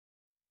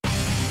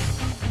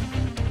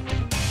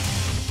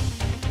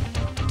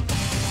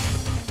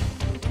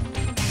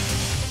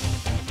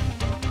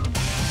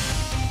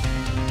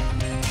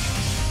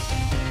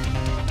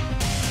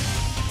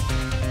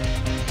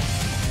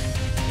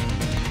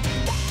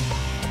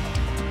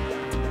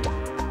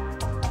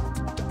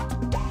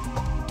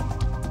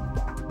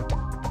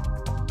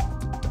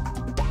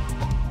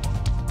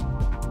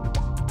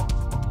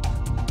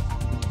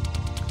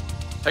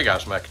Hey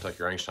guys, Matt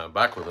Kentucky Range Time,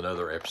 back with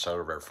another episode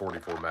of our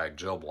 44 mag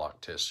gel block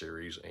test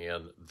series,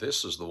 and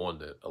this is the one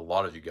that a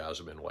lot of you guys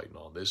have been waiting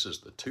on. This is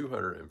the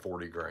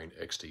 240 grain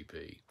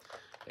XTP,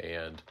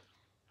 and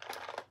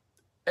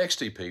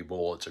XTP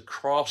bullets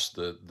across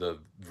the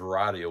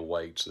variety of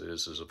weights that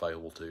this is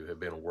available to have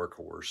been a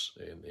workhorse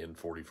in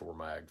 44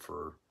 mag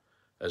for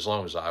as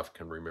long as I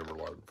can remember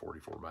loading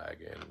 44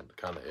 mag, and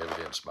kind of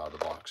evidenced by the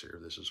box here.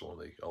 This is one of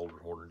the older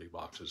Hornady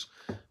boxes.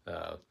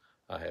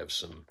 I have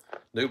some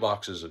new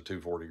boxes of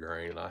 240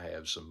 grain, and I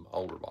have some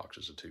older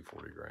boxes of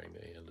 240 grain,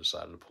 and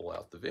decided to pull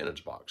out the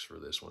vintage box for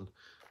this one.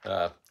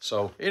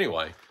 So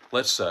anyway,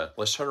 let's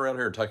turn around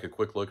here and take a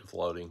quick look at the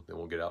loading, then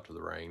we'll get out to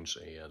the range,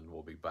 and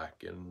we'll be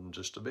back in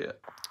just a bit.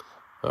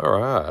 All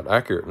right,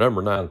 accurate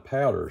number 9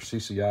 powder,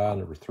 CCI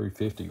number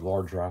 350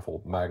 large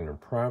rifle Magnum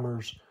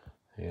primers,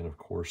 and of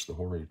course the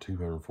Hornady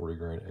 240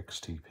 grain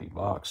XTP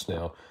box.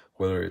 Now,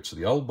 whether it's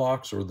the old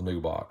box or the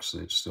new box,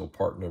 it's still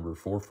part number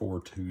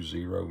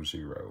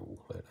 44200.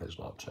 That has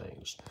not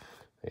changed.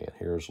 And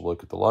here's a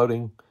look at the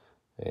loading.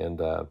 And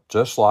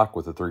just like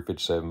with the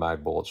 357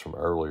 mag bullets from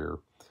earlier,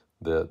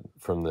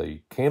 from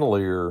the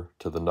cantilever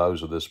to the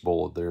nose of this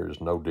bullet, there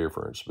is no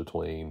difference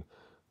between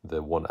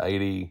the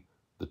 180,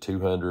 the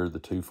 200, the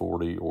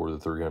 240, or the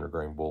 300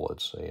 grain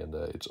bullets. And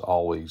it's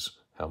always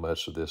how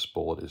much of this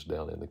bullet is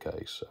down in the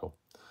case. So,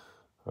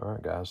 all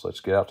right, guys, let's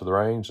get out to the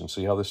range and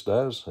see how this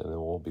does, and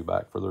then we'll be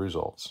back for the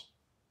results.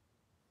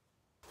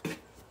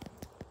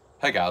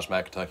 Hey guys,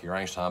 Matt Kentucky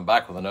Range Time,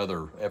 back with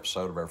another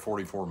episode of our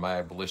 44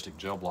 mag ballistic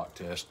gel block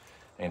test.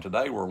 And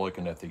today we're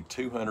looking at the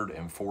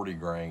 240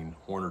 grain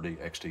Hornady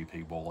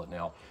XTP bullet.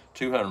 Now,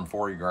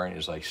 240 grain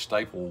is a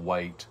staple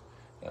weight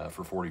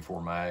for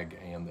 44 mag,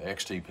 and the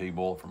XTP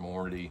bullet from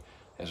Hornady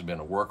has been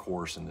a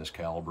workhorse in this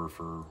caliber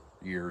for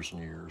years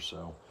and years.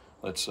 So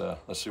let's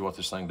see what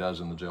this thing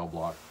does in the gel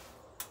block.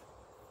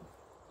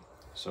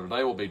 So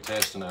today we'll be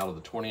testing out of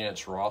the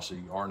 20-inch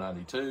Rossi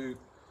R92,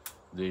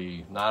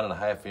 the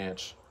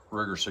 9.5-inch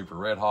Ruger Super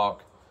Red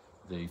Hawk,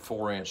 the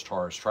 4-inch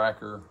Taurus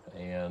Tracker,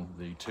 and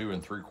the 2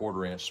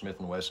 3/4-inch Smith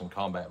 & Wesson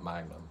Combat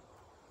Magnum.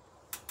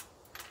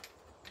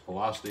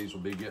 Velocities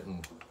will be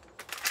getting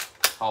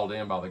hauled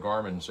in by the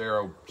Garmin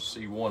Zero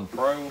C1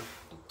 Pro,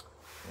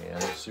 and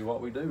let's see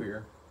what we do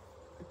here.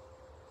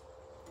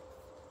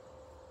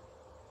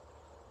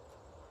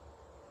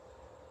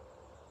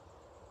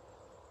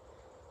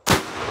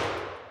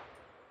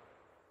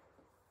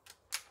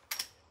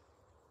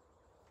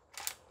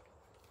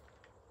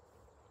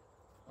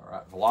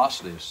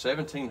 Velocity is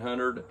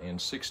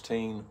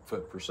 1,716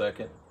 foot per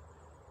second.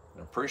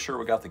 I'm pretty sure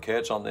we got the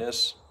catch on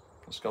this.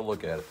 Let's go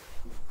look at it.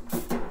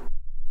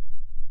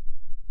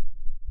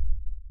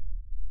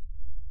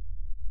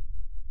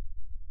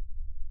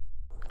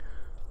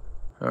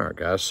 All right,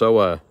 guys.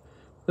 So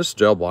this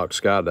gel block's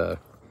got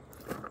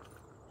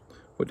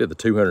we did the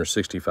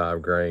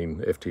 265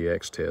 grain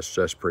FTX test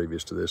just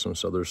previous to this one,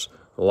 so there's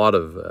a lot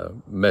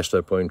of messed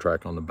up wound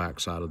track on the back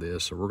side of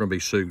this. So we're going to be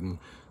shooting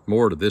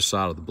more to this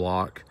side of the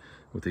block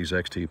with these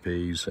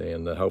XTPs,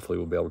 and hopefully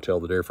we'll be able to tell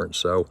the difference.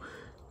 So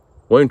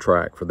wound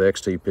track for the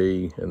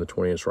XTP and the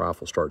 20-inch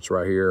rifle starts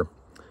right here,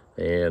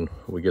 and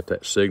we get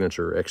that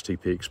signature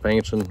XTP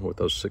expansion with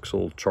those 6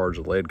 little shards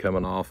of lead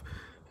coming off,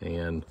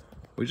 and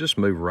we just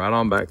move right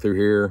on back through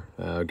here.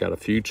 Got a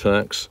few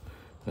chunks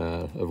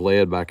of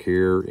lead back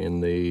here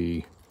in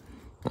the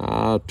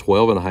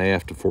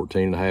 12.5 to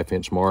 14.5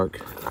 inch mark,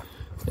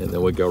 and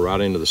then we go right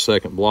into the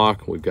second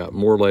block. We've got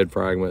more lead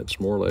fragments,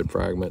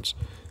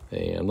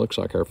 and looks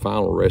like our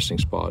final resting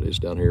spot is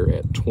down here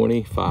at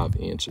 25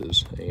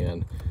 inches.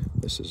 And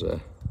this is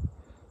a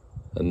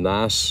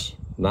nice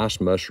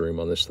mushroom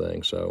on this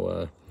thing.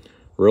 So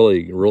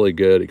really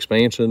good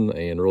expansion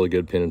and really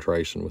good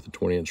penetration with the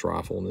 20-inch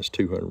rifle in this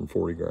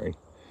 240 grain.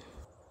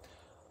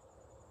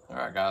 All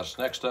right, guys,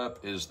 next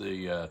up is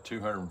the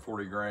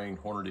 240 grain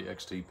Hornady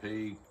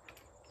XTP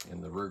in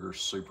the Ruger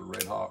Super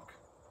Red Hawk.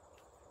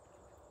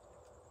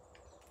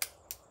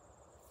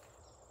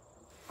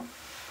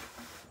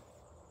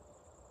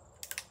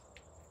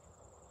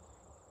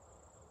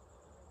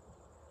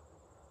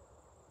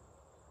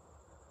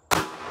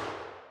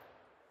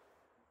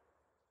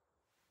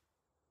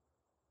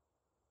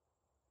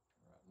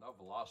 No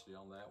velocity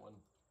on that one.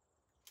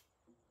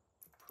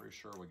 Pretty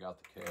sure we got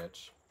the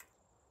catch.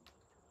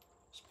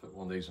 Let's put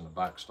one of these in the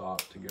back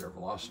stock to get our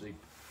velocity.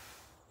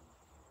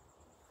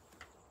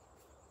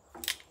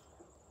 All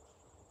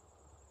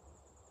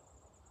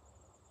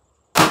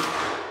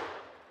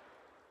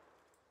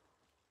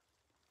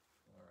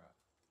right.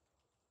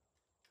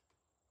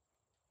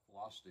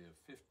 Velocity of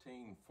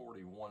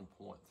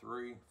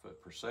 1541.3 foot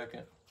per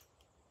second.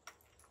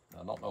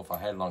 I don't know if I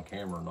had it on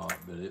camera or not,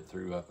 but it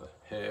threw up a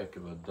heck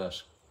of a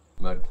dust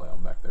mud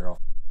cloud back there. All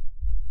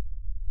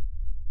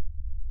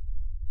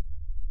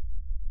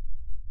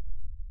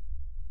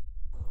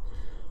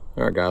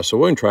right, guys, so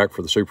wound track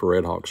for the Super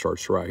Red Hawk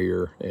starts right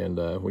here, and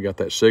we got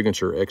that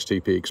signature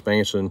XTP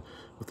expansion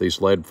with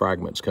these lead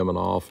fragments coming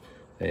off,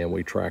 and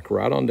we track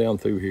right on down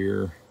through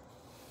here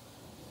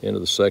into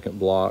the second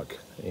block,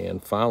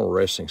 and final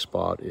resting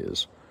spot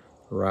is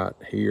right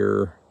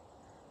here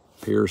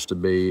appears to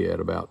be at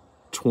about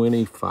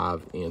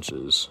 25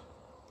 inches.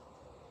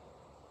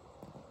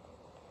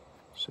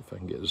 See if I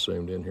can get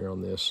zoomed in here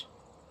on this.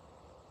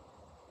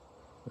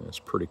 It's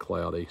pretty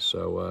cloudy.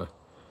 So,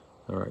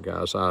 all right,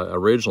 guys, I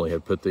originally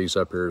had put these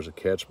up here as a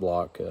catch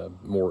block,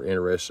 more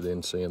interested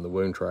in seeing the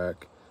wound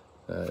track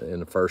in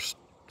the first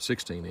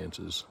 16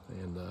 inches.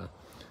 And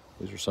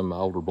these are some of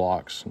my older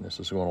blocks, and this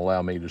is going to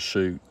allow me to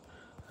shoot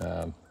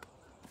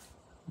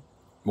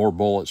more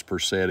bullets per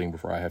setting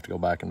before I have to go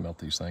back and melt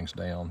these things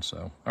down.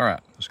 So, all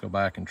right, let's go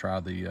back and try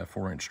the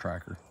 4-inch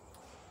tracker.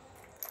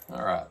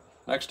 All right,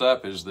 next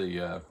up is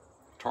the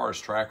Taurus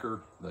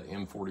tracker, the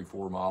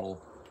M44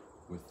 model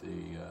with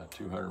the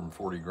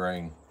 240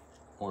 grain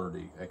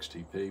Hornady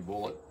XTP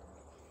bullet.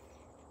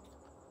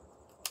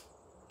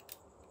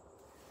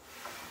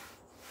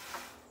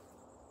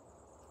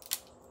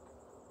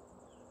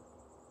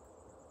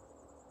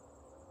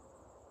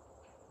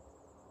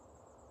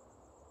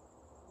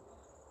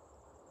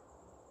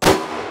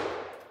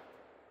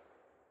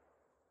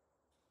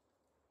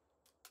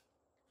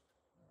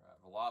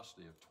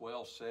 Velocity of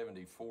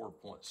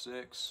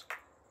 1274.6.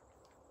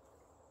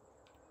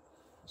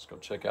 Let's go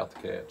check out the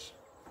catch.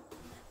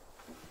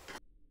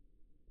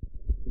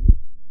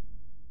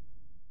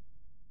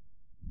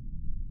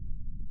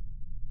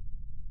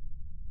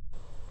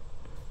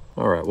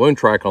 All right, wound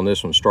track on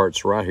this one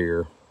starts right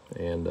here.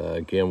 And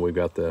again, we've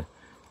got the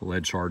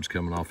lead shards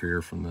coming off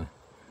here from the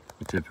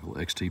typical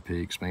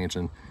XTP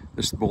expansion.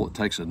 This bullet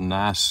takes a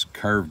nice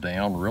curve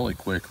down really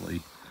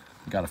quickly.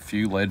 Got a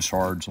few lead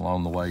shards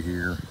along the way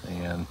here,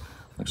 and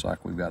looks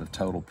like we've got a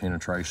total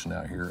penetration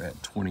out here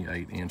at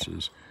 28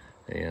 inches.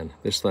 And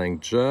this thing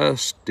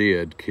just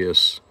did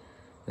kiss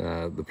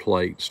the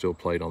plate, steel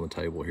plate on the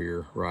table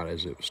here, right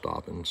as it was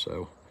stopping.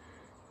 So,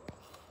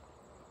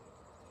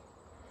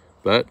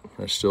 but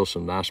there's still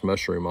some nice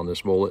mushroom on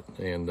this bullet,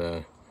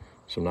 and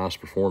some nice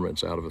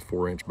performance out of a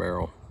 4-inch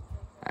barrel,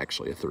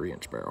 actually a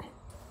 3-inch barrel.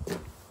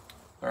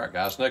 All right,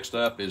 guys, next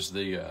up is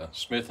the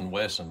Smith &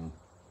 Wesson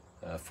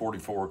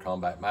 44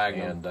 combat mag,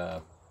 and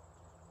I'm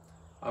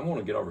going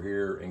to get over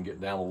here and get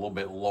down a little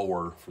bit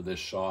lower for this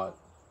shot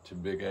to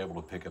be able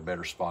to pick a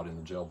better spot in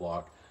the gel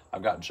block.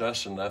 I've got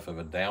just enough of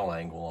a down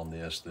angle on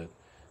this that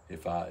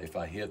if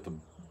I hit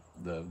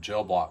the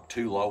gel block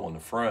too low on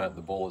the front,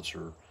 the bullets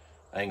are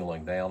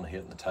angling down,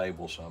 hitting the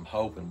table. So I'm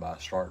hoping by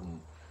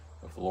starting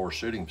with the lower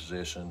shooting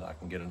position, I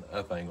can get an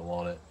up angle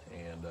on it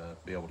and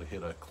be able to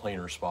hit a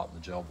cleaner spot in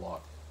the gel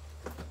block.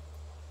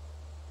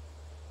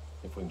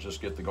 If we can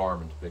just get the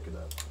Garmin to pick it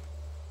up.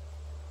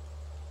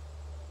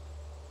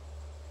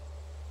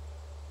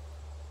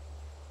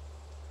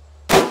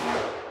 All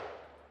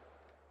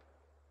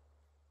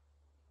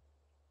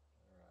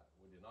right,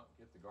 we did not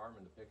get the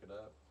Garmin to pick it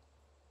up.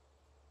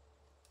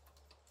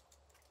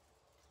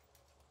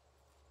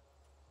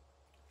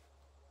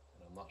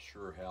 And I'm not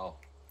sure how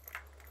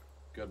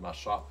good my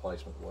shot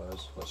placement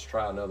was. Let's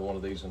try another one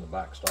of these in the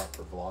backstop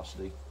for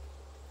velocity.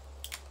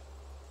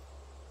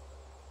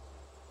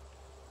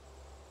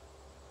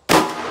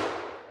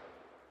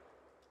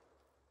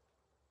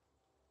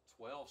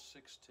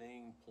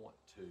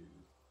 1216.2,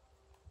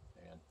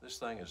 and this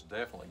thing has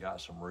definitely got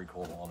some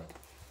recoil on it.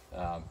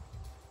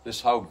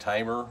 This Hogue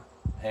Tamer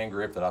hand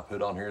grip that I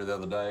put on here the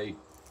other day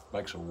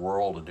makes a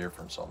world of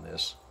difference on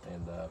this,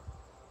 and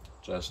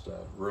just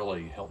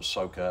really helps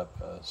soak up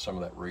some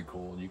of that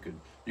recoil.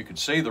 You could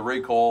see the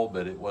recoil,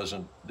 but it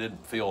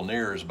didn't feel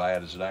near as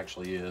bad as it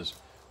actually is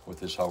with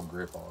this Hogue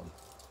grip on.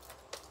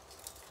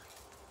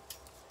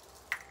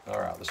 All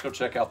right, let's go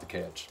check out the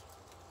catch.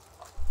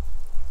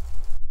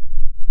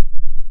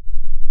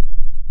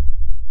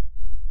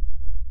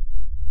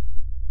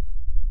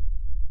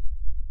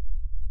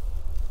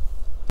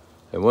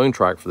 And wound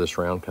track for this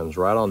round comes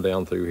right on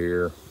down through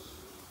here.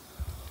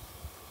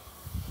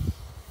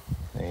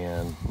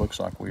 And looks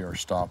like we are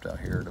stopped out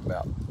here at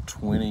about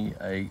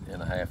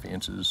 28.5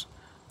 inches.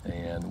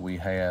 And we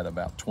had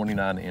about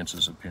 29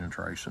 inches of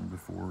penetration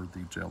before the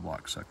gel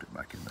block sucked it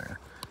back in there.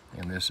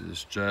 And this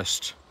is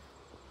just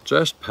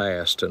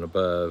past and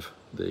above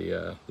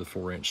the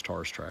 4-inch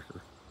Taurus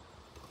tracker.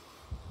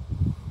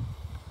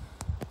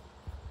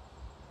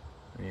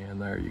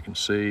 And there you can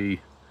see,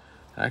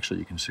 actually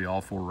you can see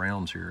all 4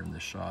 rounds here in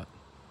this shot.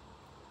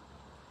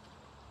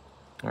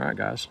 All right,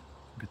 guys,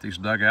 get these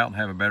dug out and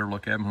have a better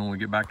look at them when we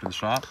get back to the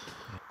shop.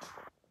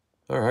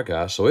 All right,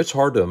 guys, so it's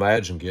hard to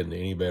imagine getting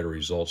any better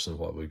results than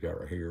what we've got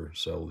right here.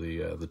 So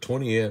the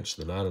 20-inch,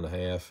 the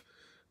 9.5,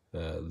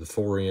 the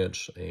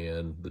 4-inch,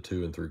 and the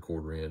 2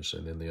 3/4 inch,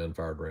 and then the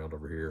unfired round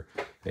over here.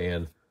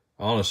 And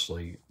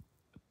honestly,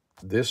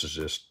 this is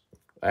just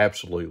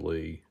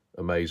absolutely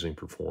amazing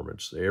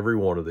performance. Every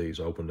one of these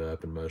opened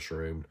up and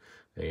mushroomed,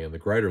 and the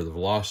greater the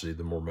velocity,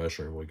 the more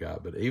mushroom we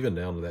got. But even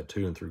down to that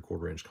 2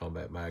 3/4 inch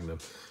combat magnum,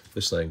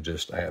 this thing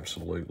just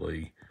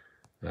absolutely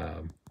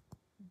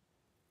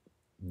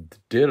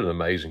did an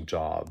amazing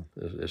job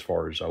as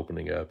far as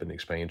opening up and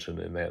expansion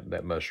and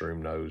that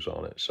mushroom nose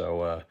on it.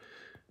 So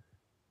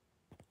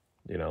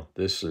you know,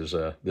 this is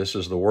the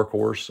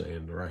workhorse,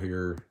 and right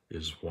here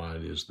is why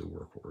it is the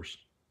workhorse.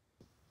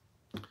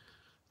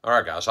 All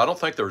right, guys, I don't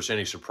think there was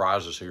any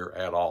surprises here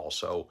at all.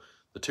 So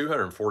the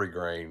 240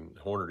 grain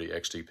Hornady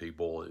XTP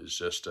bullet is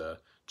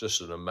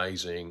just an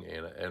amazing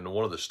and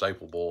one of the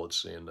staple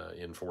bullets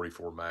in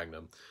 44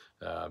 Magnum.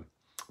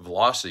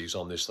 Velocities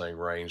on this thing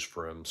range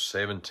from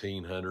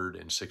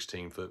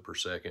 1,716 foot per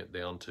second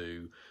down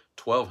to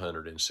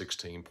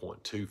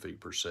 1,216.2 feet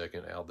per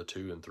second out of the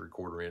 2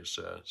 3/4 inch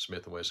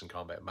Smith & Wesson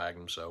Combat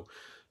Magnum. So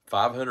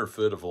 500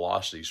 foot of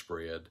velocity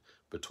spread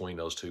between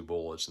those two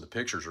bullets. And the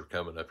pictures are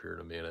coming up here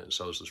in a minute, and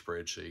so is the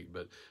spreadsheet.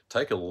 But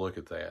take a look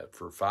at that.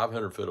 For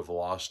 500 foot of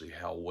velocity,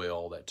 how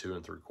well that 2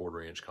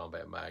 3/4 inch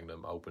Combat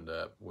Magnum opened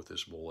up with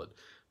this bullet.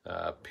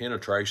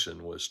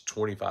 Penetration was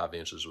 25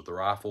 inches with the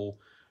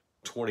rifle,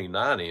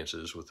 29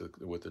 inches with the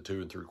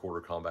 2 3/4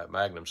 Combat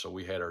Magnum. So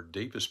we had our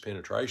deepest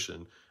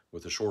penetration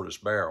with the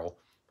shortest barrel.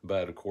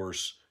 But of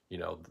course, you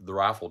know, the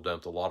rifle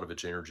dumped a lot of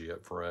its energy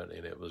up front,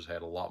 and it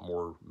had a lot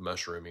more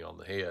mushrooming on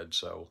the head,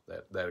 so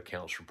that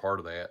accounts for part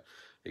of that.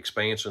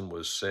 Expansion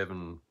was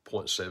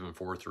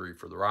 7.743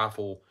 for the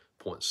rifle,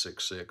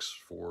 0.66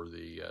 for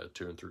the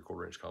 2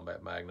 3/4 inch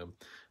Combat Magnum,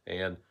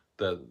 and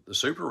the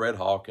Super Red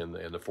Hawk and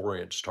the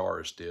 4-inch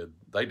Taurus did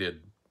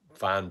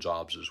fine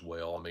jobs as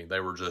well. I mean, they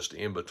were just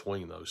in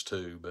between those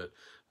two, but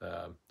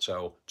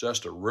so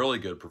just a really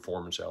good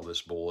performance out of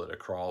this bullet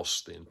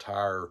across the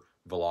entire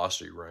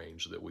velocity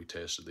range that we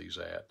tested these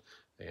at.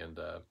 And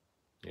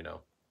you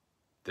know,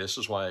 this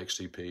is why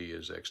XTP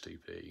is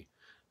XTP.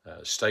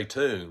 Stay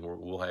tuned.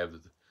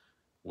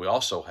 We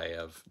also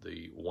have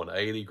the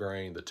 180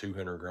 grain, the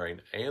 200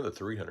 grain, and the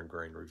 300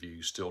 grain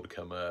reviews still to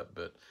come up.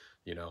 But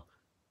you know,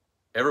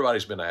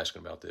 everybody's been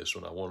asking about this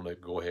one. I wanted to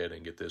go ahead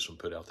and get this one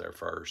put out there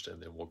first, and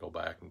then we'll go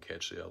back and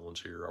catch the other ones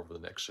here over the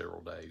next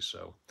several days.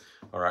 So,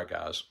 all right,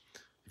 guys.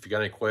 If you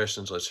got any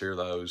questions, let's hear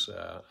those.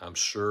 I'm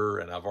sure,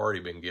 and I've already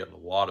been getting a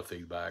lot of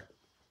feedback,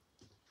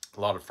 a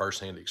lot of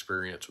firsthand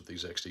experience with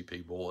these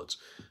XTP bullets,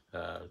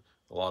 a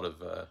lot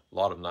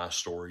of nice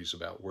stories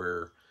about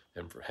where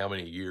and for how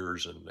many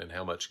years and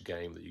how much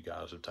game that you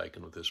guys have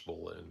taken with this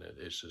bullet, and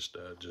it's just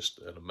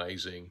an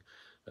amazing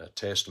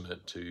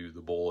testament to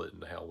the bullet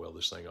and how well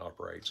this thing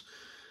operates.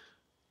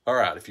 All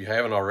right, if you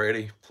haven't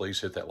already, please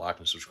hit that like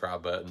and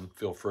subscribe button.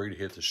 Feel free to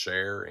hit the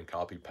share and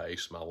copy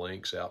paste my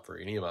links out for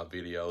any of my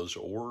videos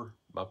or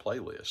my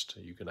playlist.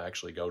 You can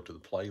actually go to the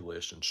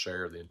playlist and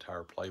share the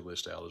entire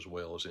playlist out as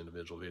well as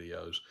individual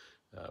videos.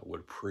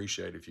 Would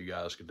appreciate if you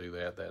guys could do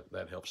that.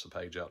 That helps the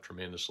page out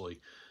tremendously.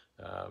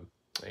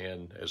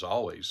 And as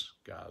always,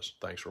 guys,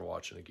 thanks for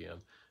watching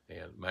again.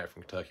 And Matt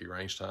from Kentucky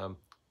Range Time,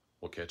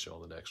 we'll catch you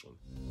on the next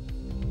one.